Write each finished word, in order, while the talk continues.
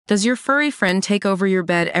Does your furry friend take over your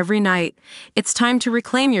bed every night? It's time to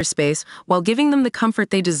reclaim your space while giving them the comfort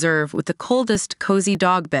they deserve with the coldest, cozy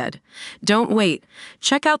dog bed. Don't wait.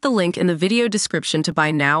 Check out the link in the video description to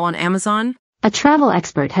buy now on Amazon. A travel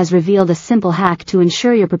expert has revealed a simple hack to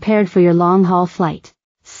ensure you're prepared for your long-haul flight.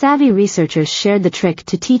 Savvy researchers shared the trick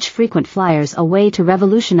to teach frequent flyers a way to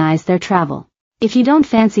revolutionize their travel. If you don't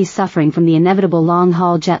fancy suffering from the inevitable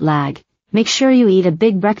long-haul jet lag, make sure you eat a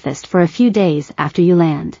big breakfast for a few days after you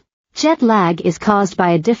land. Jet lag is caused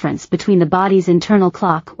by a difference between the body's internal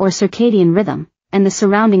clock or circadian rhythm and the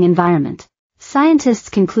surrounding environment. Scientists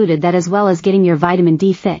concluded that as well as getting your vitamin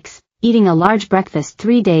D fix, eating a large breakfast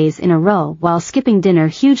 3 days in a row while skipping dinner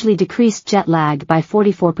hugely decreased jet lag by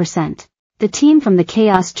 44%. The team from the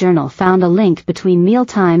Chaos Journal found a link between meal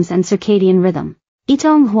times and circadian rhythm.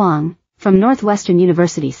 Yitong Huang, from Northwestern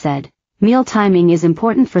University said, "Meal timing is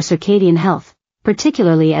important for circadian health,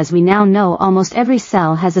 particularly as we now know almost every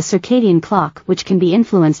cell has a circadian clock which can be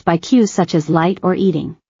influenced by cues such as light or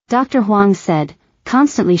eating." Dr. Huang said,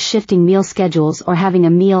 "Constantly shifting meal schedules or having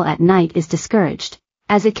a meal at night is discouraged,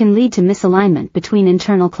 as it can lead to misalignment between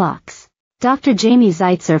internal clocks." Dr. Jamie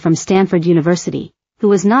Zeitzer from Stanford University, who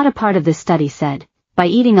was not a part of this study, said, "By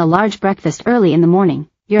eating a large breakfast early in the morning,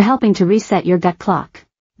 you're helping to reset your gut clock.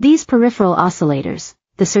 These peripheral oscillators,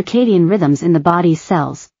 the circadian rhythms in the body's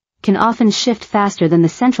cells, can often shift faster than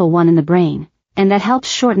the central one in the brain, and that helps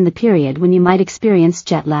shorten the period when you might experience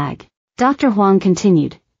jet lag." Dr. Huang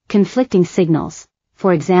continued, "Conflicting signals,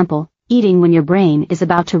 for example, eating when your brain is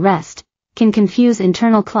about to rest, can confuse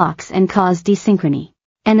internal clocks and cause desynchrony.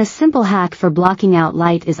 And a simple hack for blocking out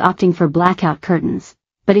light is opting for blackout curtains,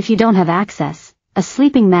 but if you don't have access, a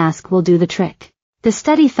sleeping mask will do the trick." The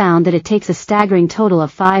study found that it takes a staggering total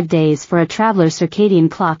of 5 days for a traveler's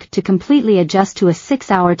circadian clock to completely adjust to a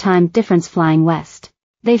 6-hour time difference flying west.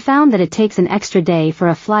 They found that it takes an extra day for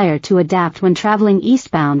a flyer to adapt when traveling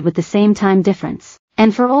eastbound with the same time difference,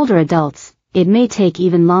 and for older adults, it may take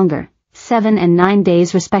even longer, 7 and 9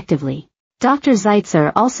 days respectively. Dr.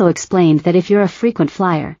 Zeitzer also explained that if you're a frequent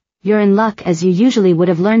flyer, you're in luck as you usually would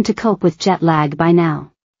have learned to cope with jet lag by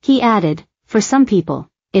now. He added, "For some people,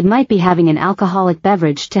 it might be having an alcoholic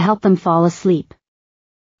beverage to help them fall asleep.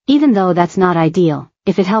 Even though that's not ideal,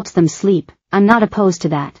 if it helps them sleep, I'm not opposed to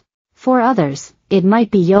that. For others, it might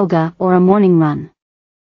be yoga or a morning run.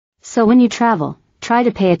 So when you travel, try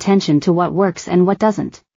to pay attention to what works and what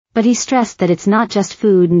doesn't." But he stressed that it's not just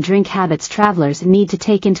food and drink habits travelers need to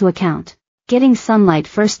take into account. Getting sunlight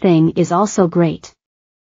first thing is also great.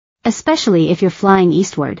 Especially if you're flying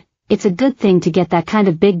eastward, it's a good thing to get that kind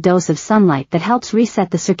of big dose of sunlight that helps reset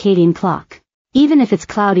the circadian clock. Even if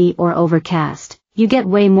it's cloudy or overcast, you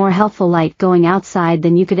get way more helpful light going outside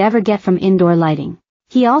than you could ever get from indoor lighting.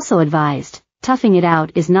 He also advised, toughing it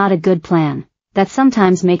out is not a good plan, that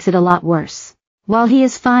sometimes makes it a lot worse. While he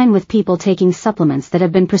is fine with people taking supplements that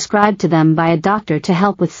have been prescribed to them by a doctor to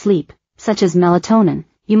help with sleep, such as melatonin,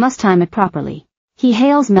 you must time it properly. He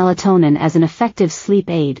hails melatonin as an effective sleep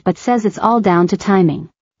aid but says it's all down to timing.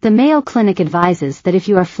 The Mayo Clinic advises that if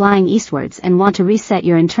you are flying eastwards and want to reset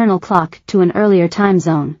your internal clock to an earlier time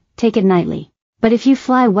zone, take it nightly. But if you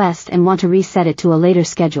fly west and want to reset it to a later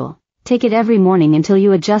schedule, take it every morning until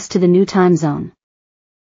you adjust to the new time zone.